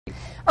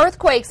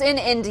Earthquakes in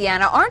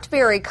Indiana aren't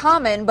very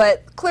common,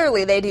 but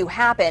clearly they do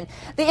happen.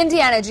 The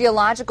Indiana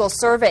Geological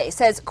Survey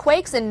says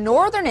quakes in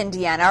northern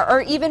Indiana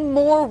are even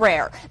more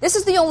rare. This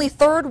is the only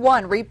third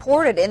one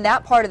reported in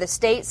that part of the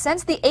state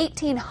since the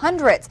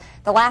 1800s.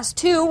 The last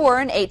two were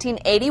in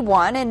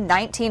 1881 and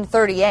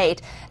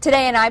 1938.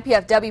 Today, an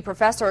IPFW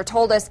professor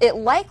told us it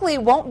likely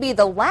won't be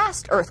the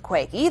last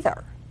earthquake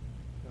either.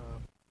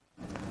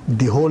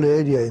 The whole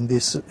area in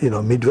this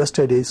Midwest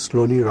area is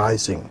slowly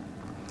rising.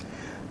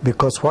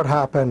 Because what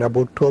happened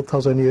about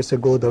 12,000 years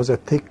ago, there was a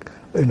thick,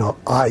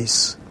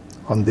 ice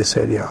on this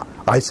area,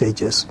 ice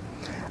ages.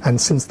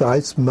 And since the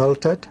ice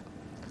melted,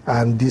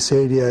 and this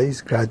area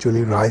is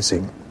gradually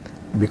rising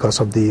because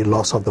of the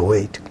loss of the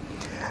weight.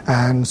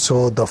 And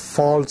so the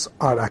faults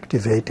are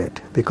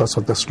activated because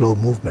of the slow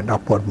movement,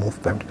 upward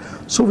movement.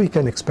 So we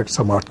can expect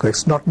some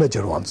earthquakes, not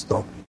major ones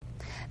though.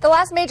 The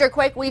last major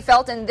quake we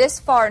felt in this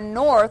far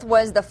north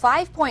was the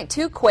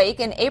 5.2 quake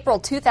in April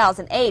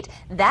 2008.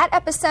 That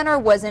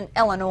epicenter was in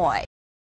Illinois.